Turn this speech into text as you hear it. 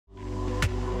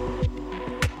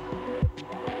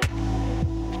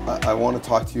I want to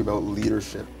talk to you about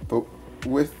leadership, but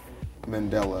with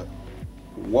Mandela,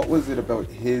 what was it about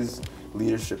his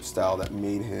leadership style that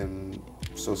made him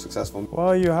so successful?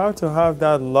 Well, you have to have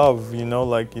that love, you know,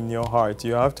 like in your heart.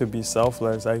 You have to be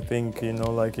selfless. I think, you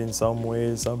know, like in some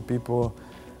ways, some people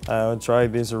try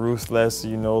this ruthless,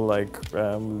 you know, like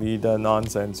leader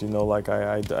nonsense, you know, like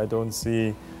I don't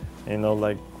see, you know,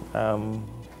 like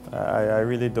I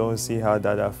really don't see how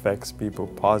that affects people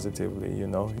positively, you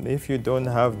know. If you don't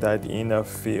have that inner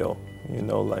feel, you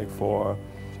know, like for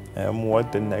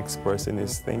what the next person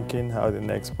is thinking, how the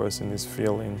next person is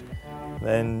feeling,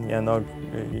 then you're not,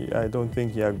 I don't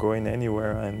think you're going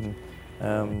anywhere. And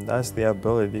that's the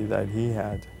ability that he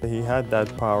had. He had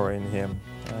that power in him,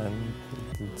 and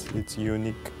it's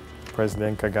unique.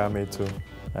 President Kagame too.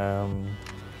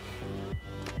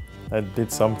 That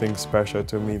did something special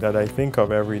to me that I think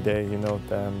of every day, you know,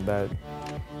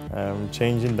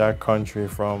 changing that country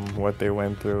from what they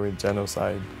went through with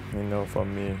genocide, you know, for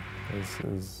me,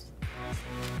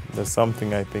 there's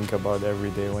something I think about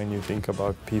every day when you think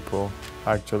about people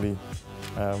actually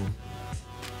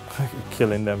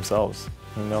killing themselves,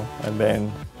 you know, and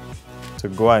then to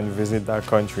go and visit that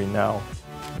country now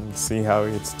and see how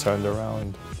it's turned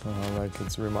around, you know, like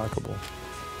it's remarkable.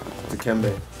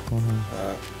 Dikembe,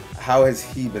 how has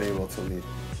he been able to lead?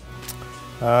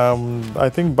 I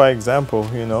think by example,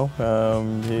 you know,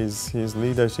 his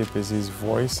leadership is his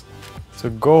voice. To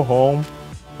go home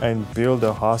and build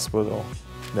a hospital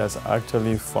that's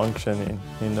actually functioning,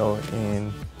 you know,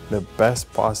 in the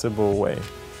best possible way,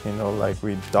 you know, like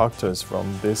with doctors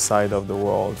from this side of the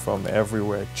world, from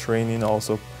everywhere, training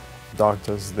also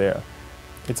doctors there.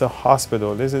 It's a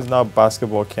hospital. This is not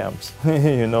basketball camps,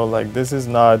 you know, like this is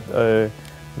not,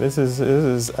 this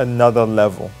is another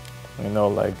level, you know,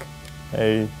 like,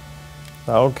 hey,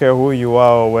 I don't care who you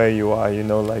are or where you are, you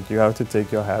know, like you have to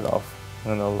take your hat off,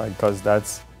 you know, like, because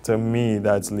that's, to me,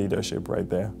 that's leadership right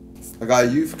there. A guy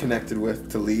you've connected with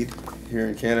to lead here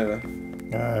in Canada.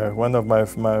 One of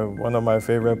my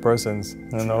favorite persons,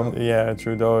 you know. Yeah,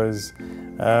 Trudeau is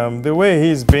the way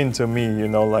he's been to me, you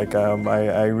know, like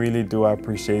I really do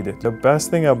appreciate it. The best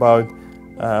thing about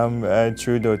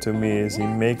Trudeau to me is he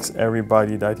makes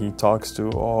everybody that he talks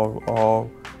to or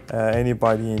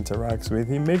anybody he interacts with,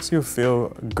 he makes you feel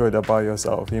good about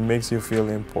yourself. He makes you feel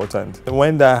important.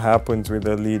 When that happens with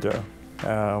a leader,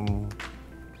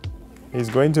 he's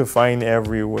going to find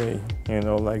every way, you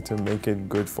know, like to make it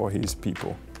good for his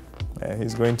people.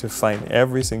 He's going to find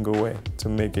every single way to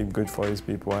make it good for his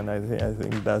people, and I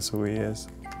think that's who he is.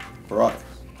 Barack.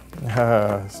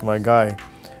 It's my guy.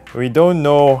 We don't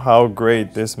know how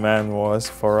great this man was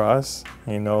for us,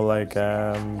 you know, like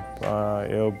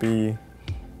it'll be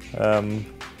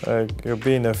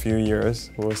in a few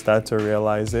years we'll start to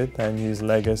realize it, and his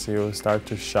legacy will start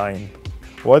to shine.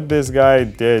 What this guy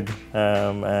did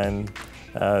and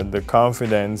the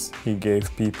confidence he gave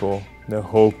people, the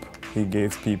hope he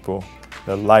gave people,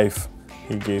 the life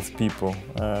he gave people,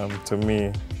 to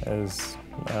me is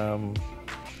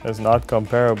not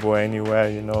comparable anywhere,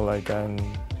 you know, like, and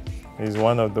he's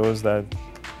one of those that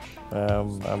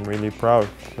I'm really proud.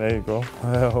 There you go.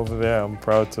 Over there, I'm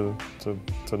proud to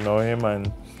know him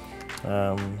and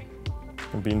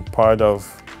being part of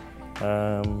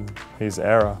his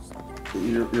era.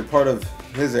 You're part of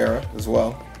his era as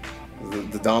well,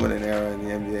 the dominant era in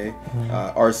the NBA.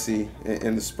 RC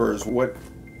in the Spurs. What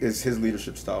is his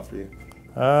leadership style for you?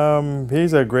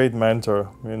 He's a great mentor,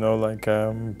 you know, like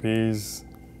he's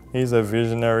a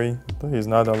visionary. He's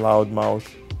not a loudmouth,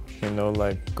 you know,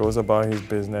 like goes about his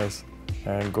business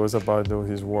and goes about do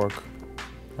his work,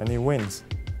 and he wins.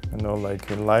 You know,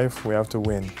 like in life we have to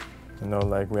win. You know,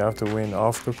 like we have to win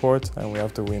off the court and we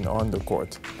have to win on the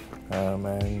court.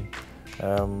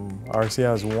 RC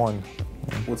has won.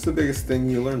 What's the biggest thing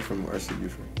you learned from RC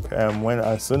Buford?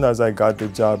 As soon as I got the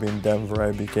job in Denver,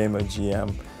 I became a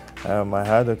GM. I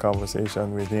had a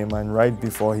conversation with him, and right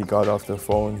before he got off the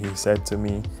phone, he said to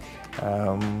me,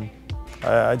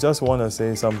 I just want to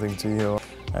say something to you.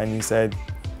 And he said,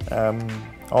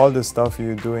 all the stuff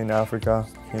you do in Africa,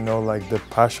 you know, like the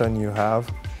passion you have,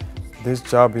 this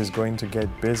job is going to get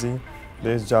busy.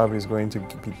 This job is going to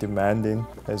be demanding.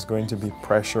 There's going to be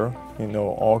pressure, you know,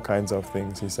 all kinds of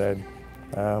things. He said,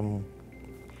 don't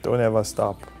ever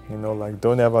stop, you know, like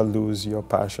don't ever lose your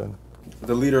passion.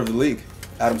 The leader of the league,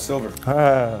 Adam Silver.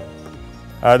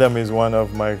 Adam is one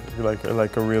of my,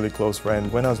 like a really close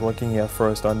friend. When I was working here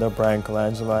first under Brian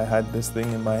Colangelo, I had this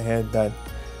thing in my head that,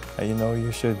 you know,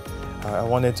 I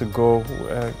wanted to go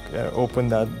open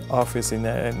that office in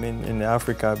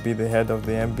Africa, be the head of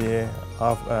the NBA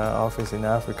office in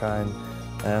Africa,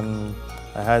 and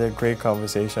I had a great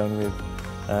conversation with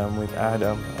with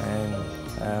Adam, and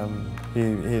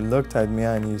he looked at me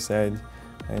and he said,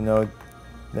 you know,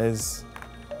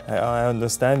 I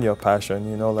understand your passion,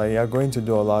 you know, like you're going to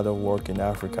do a lot of work in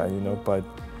Africa, you know, but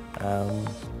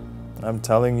I'm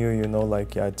telling you, you know,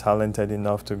 like you're talented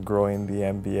enough to grow in the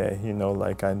NBA, you know,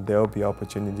 like, and there'll be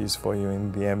opportunities for you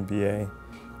in the NBA.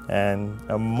 And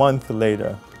a month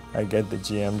later, I get the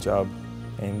GM job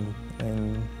in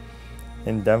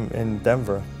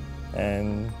Denver,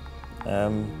 and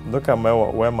look at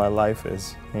where my life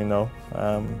is, you know.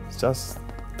 It's just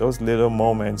those little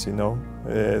moments, you know,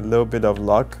 a little bit of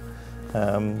luck,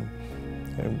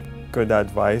 good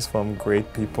advice from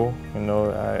great people, you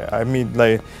know. I mean,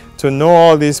 like, to know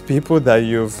all these people that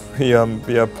you're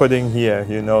putting here,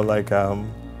 you know, like,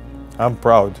 I'm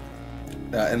proud.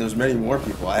 And there's many more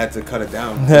people. I had to cut it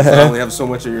down because I only have so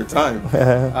much of your time.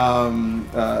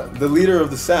 The leader of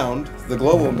the sound, the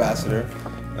global ambassador,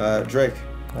 Drake.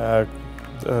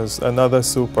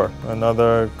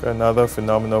 Another another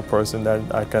phenomenal person that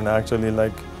I can actually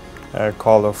like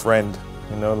call a friend,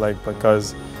 you know, like,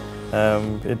 because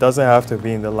it doesn't have to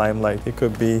be in the limelight. It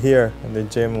could be here in the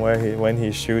gym when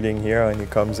he's shooting here and he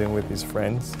comes in with his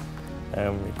friends.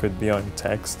 It could be on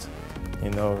text, you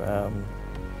know.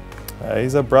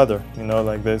 He's a brother, you know,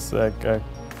 like this.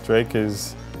 Drake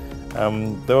is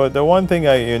the one thing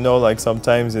you know, like,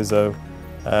 sometimes is a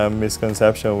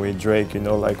misconception with Drake, you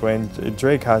know, like when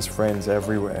Drake has friends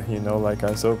everywhere, you know, like,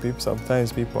 and so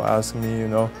sometimes people ask me, you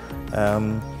know,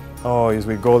 oh, he's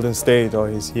with Golden State, or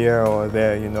he's here or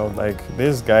there, you know, like,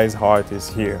 this guy's heart is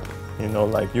here, you know,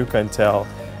 like, you can tell,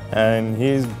 and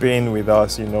he's been with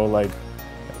us, you know, like,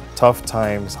 tough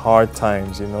times, hard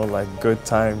times, you know, like, good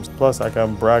times. Plus I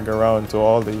can brag around to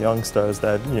all the youngsters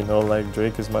that, you know, like,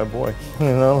 Drake is my boy,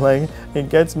 you know, like, it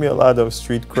gets me a lot of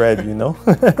street cred, you know.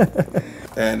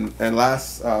 And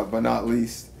last but not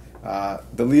least,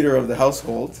 the leader of the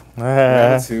household,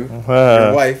 Manitou,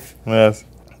 your wife. Yes,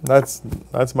 that's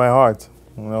my heart,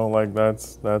 you know, like,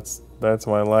 that's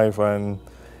my life, and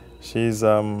she's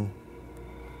the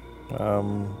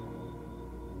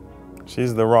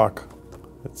rock.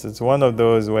 It's one of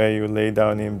those where you lay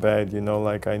down in bed, you know,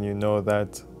 like, and you know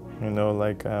that, you know,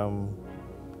 like,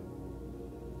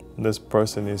 this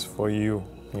person is for you,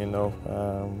 you know,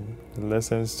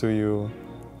 listens to you,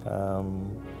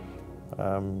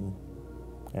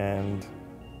 and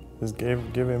is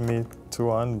giving me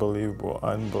two unbelievable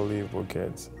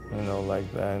kids, you know, like,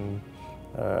 and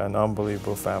an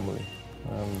unbelievable family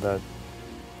that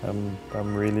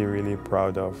I'm really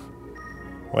proud of.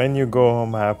 When you go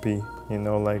home happy, you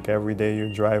know, like, every day you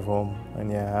drive home and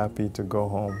you're happy to go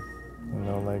home, you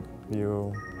know, like,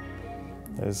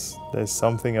 there's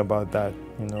something about that,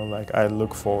 you know, like, I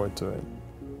look forward to it.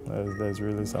 There's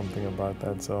really something about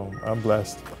that, so I'm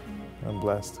blessed.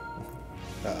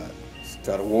 She's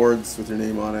got awards with your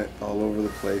name on it all over the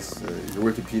place. Your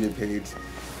Wikipedia page,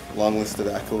 long list of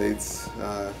accolades.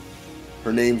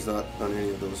 Her name's not on any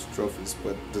of those trophies,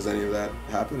 but does any of that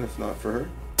happen if not for her?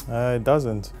 It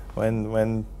doesn't.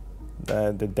 When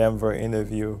the Denver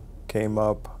interview came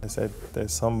up, I said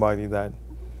there's somebody that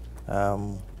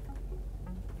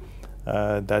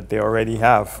that they already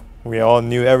have. We all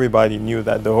knew, everybody knew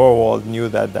that, the whole world knew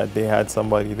that they had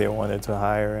somebody they wanted to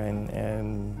hire,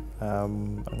 and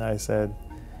I said,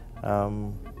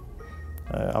 I'm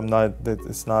not,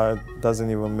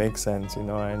 doesn't even make sense, you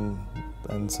know,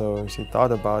 and so she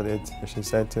thought about it. She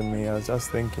said to me, I was just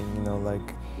thinking, you know,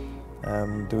 like,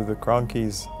 do the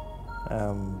Cronkies,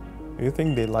 do you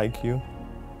think they like you?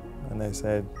 And I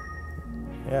said,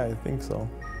 yeah, I think so.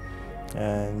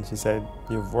 And she said,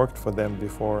 you've worked for them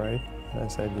before, right? And I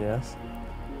said, yes.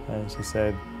 And she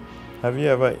said, have you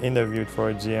ever interviewed for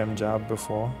a GM job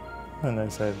before? And I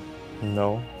said,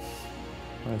 no.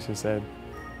 And she said,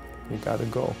 you gotta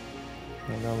go.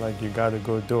 You know, like, you gotta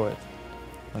go do it.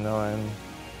 You know,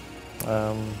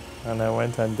 and I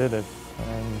went and did it.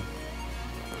 And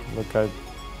look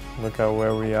at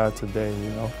where we are today, you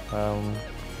know.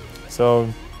 So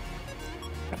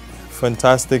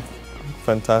fantastic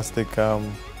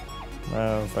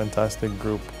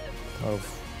group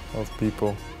of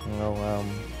people, you know,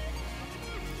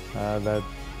 that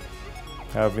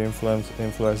have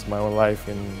influenced my life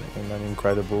in an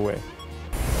incredible way.